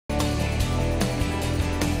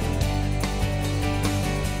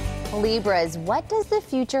Libras, what does the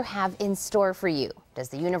future have in store for you? Does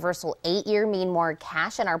the universal 8-year mean more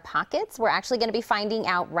cash in our pockets? We're actually going to be finding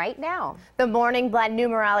out right now. The Morning Blend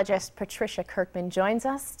numerologist Patricia Kirkman joins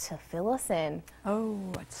us to fill us in. Oh,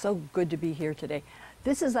 it's so good to be here today.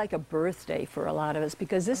 This is like a birthday for a lot of us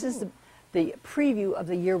because this is the preview of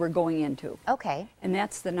the year we're going into. Okay. And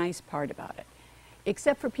that's the nice part about it.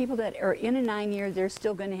 Except for people that are in a 9-year, they're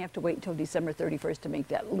still going to have to wait until December 31st to make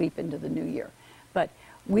that leap into the new year. But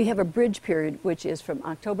we have a bridge period, which is from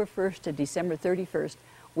October 1st to December 31st,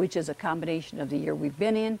 which is a combination of the year we've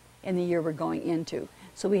been in and the year we're going into.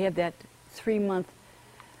 So we have that 3-month,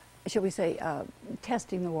 shall we say,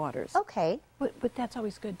 testing the waters. Okay. But that's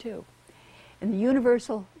always good, too. And the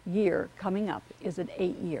universal year coming up is an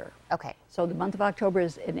 8-year. Okay. So the month of October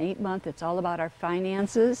is an 8-month. It's all about our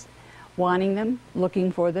finances, wanting them,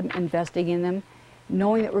 looking for them, investing in them,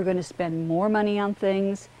 knowing that we're going to spend more money on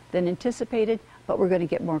things than anticipated, but we're going to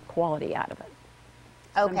get more quality out of it.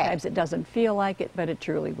 Okay. Sometimes it doesn't feel like it, but it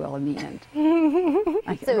truly will in the end.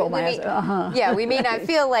 I can So roll my eyes. Yeah, we may not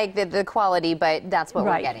feel like the quality, but that's what we're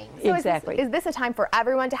Right. getting. So Exactly. Is this a time for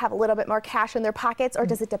everyone to have a little bit more cash in their pockets, or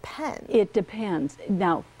does it depend? It depends.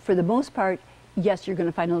 Now, for the most part, yes, you're going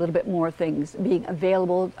to find a little bit more things being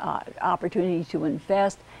available, opportunity to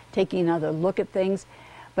invest, taking another look at things.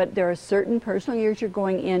 But there are certain personal years you're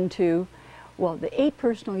going into. Well, the 8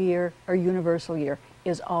 personal year or universal year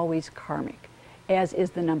is always karmic, as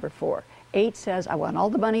is the number 4. 8 says, I want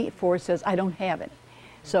all the money. 4 says, I don't have any.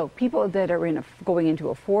 So people that are going into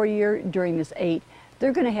a 4-year during this 8,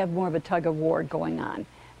 they're going to have more of a tug of war going on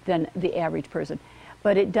than the average person.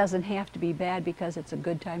 But it doesn't have to be bad because it's a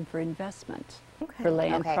good time for investment, for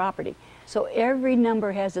land, property. So every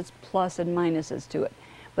number has its plus and minuses to it.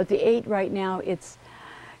 But the 8 right now, it's,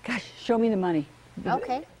 gosh, show me the money.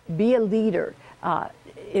 Okay. Be a leader.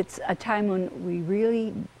 It's a time when we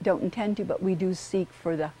really don't intend to, but we do seek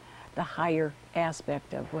for the higher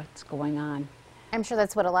aspect of what's going on. I'm sure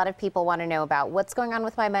that's what a lot of people want to know about. What's going on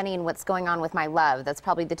with my money and what's going on with my love? That's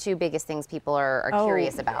probably the 2 biggest things people are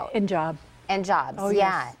curious about. And job. And jobs, Oh,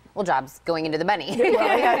 yeah. yes. Well, jobs going into the money.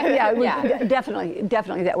 Well, Yeah.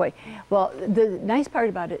 definitely that way. Well, the nice part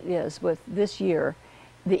about it is with this year,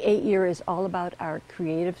 the 8-year is all about our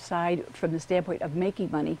creative side from the standpoint of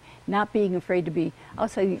making money, not being afraid to be, I'll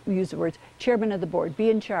say, use the words, chairman of the board,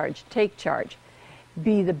 be in charge, take charge,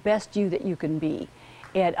 be the best you that you can be,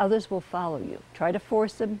 and others will follow you. Try to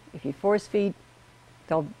force them. If you force feed,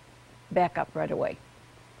 they'll back up right away.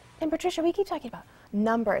 And Patricia, we keep talking about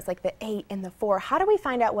numbers like the 8 and the 4. How do we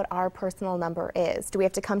find out what our personal number is? Do we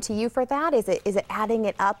have to come to you for that? Is it adding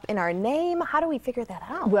it up in our name? How do we figure that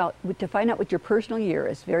out? Well, to find out what your personal year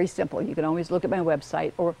is, very simple. You can always look at my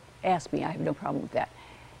website or ask me. I have no problem with that.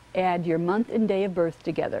 Add your month and day of birth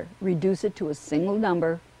together. Reduce it to a single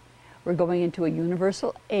number. We're going into a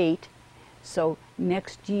universal 8. So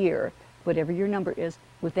next year, whatever your number is,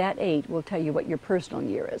 with that 8 will tell you what your personal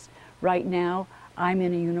year is. Right now, I'm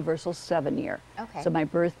in a universal 7-year. Okay. So my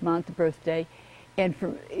birth month, birthday, and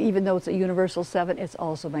even though it's a universal 7, it's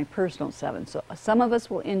also my personal 7. So some of us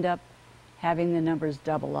will end up having the numbers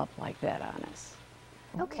double up like that on us.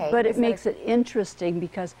 Okay. But it makes it interesting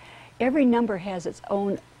because every number has its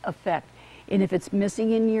own effect. And if it's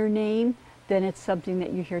missing in your name, then it's something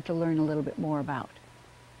that you're here to learn a little bit more about.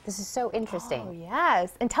 This is so interesting. Oh,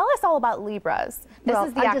 yes. And tell us all about Libras. This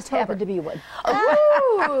is the I just October. happen to be one.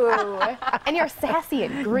 Ooh. And you're sassy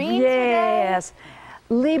and green Yes. today.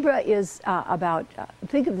 Libra is about,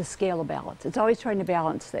 think of the scale of balance. It's always trying to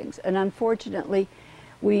balance things. And unfortunately,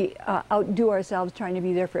 we outdo ourselves trying to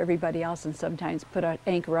be there for everybody else and sometimes put an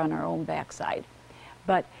anchor on our own backside.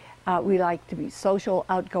 But we like to be social,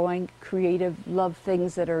 outgoing, creative, love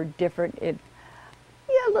things that are different, a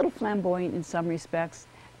little flamboyant in some respects,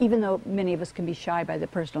 even though many of us can be shy by the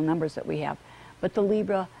personal numbers that we have. But the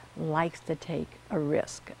Libra likes to take a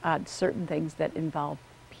risk on certain things that involve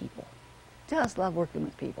people. Just love working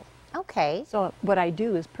with people. Okay. So what I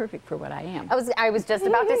do is perfect for what I am. I was just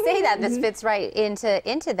about to say that. This fits right into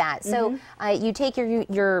that. So you take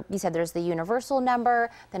you said there's the universal number,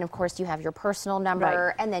 then of course you have your personal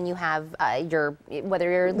number, Right. and then you have whether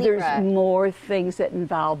you're a Libra. There's more things that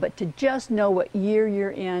involve, but to just know what year you're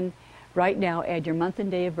in right now, add your month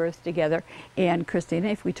and day of birth together. And Christina,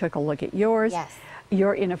 if we took a look at yours, Yes.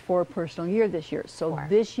 You're in a 4 personal year this year. So 4.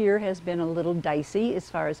 This year has been a little dicey as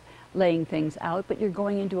far as laying things out, but you're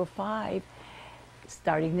going into a 5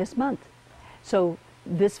 starting this month. So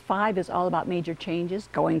this 5 is all about major changes,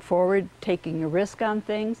 going forward, taking a risk on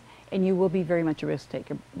things, and you will be very much a risk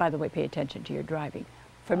taker. By the way, pay attention to your driving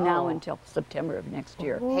from now until September of next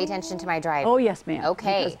year. Pay attention to my drive. Oh, yes, ma'am.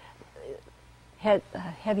 Okay.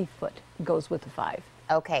 heavy foot goes with the 5.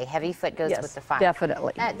 Okay, heavy foot goes Yes, with the 5.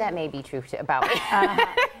 definitely. That may be true about me.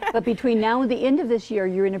 But between now and the end of this year,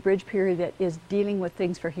 you're in a bridge period that is dealing with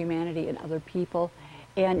things for humanity and other people,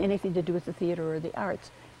 and anything to do with the theater or the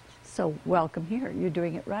arts. So welcome here. You're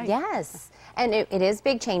doing it right. Yes, and it is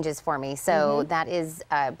big changes for me. So that is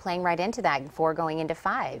playing right into that 4 going into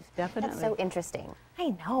 5. Definitely. That's so interesting.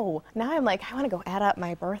 I know. Now I'm like, I want to go add up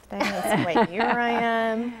my birthday and see what year I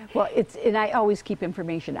am. Well, and I always keep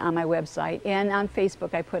information on my website and on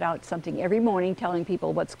Facebook. I put out something every morning telling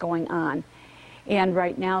people what's going on. And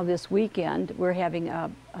right now, this weekend, we're having a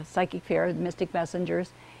psychic fair, the Mystic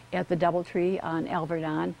Messengers, at the Doubletree on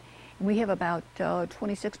Alverdon. We have about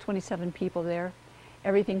 26, 27 people there.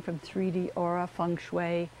 Everything from 3D aura, feng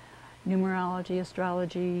shui, numerology,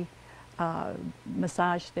 astrology,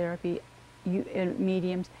 massage therapy,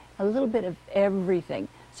 mediums, a little bit of everything.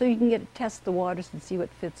 So you can get to test the waters and see what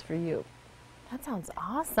fits for you. That sounds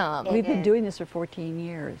awesome. We've been doing this for 14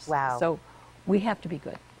 years. Wow. So we have to be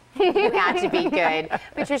good. You have to be good.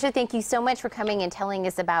 Patricia, thank you so much for coming and telling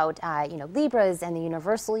us about Libras and the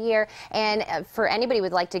universal year. And for anybody who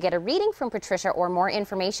would like to get a reading from Patricia or more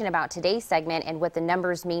information about today's segment and what the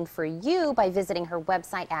numbers mean for you by visiting her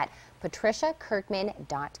website at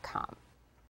patriciakirkman.com.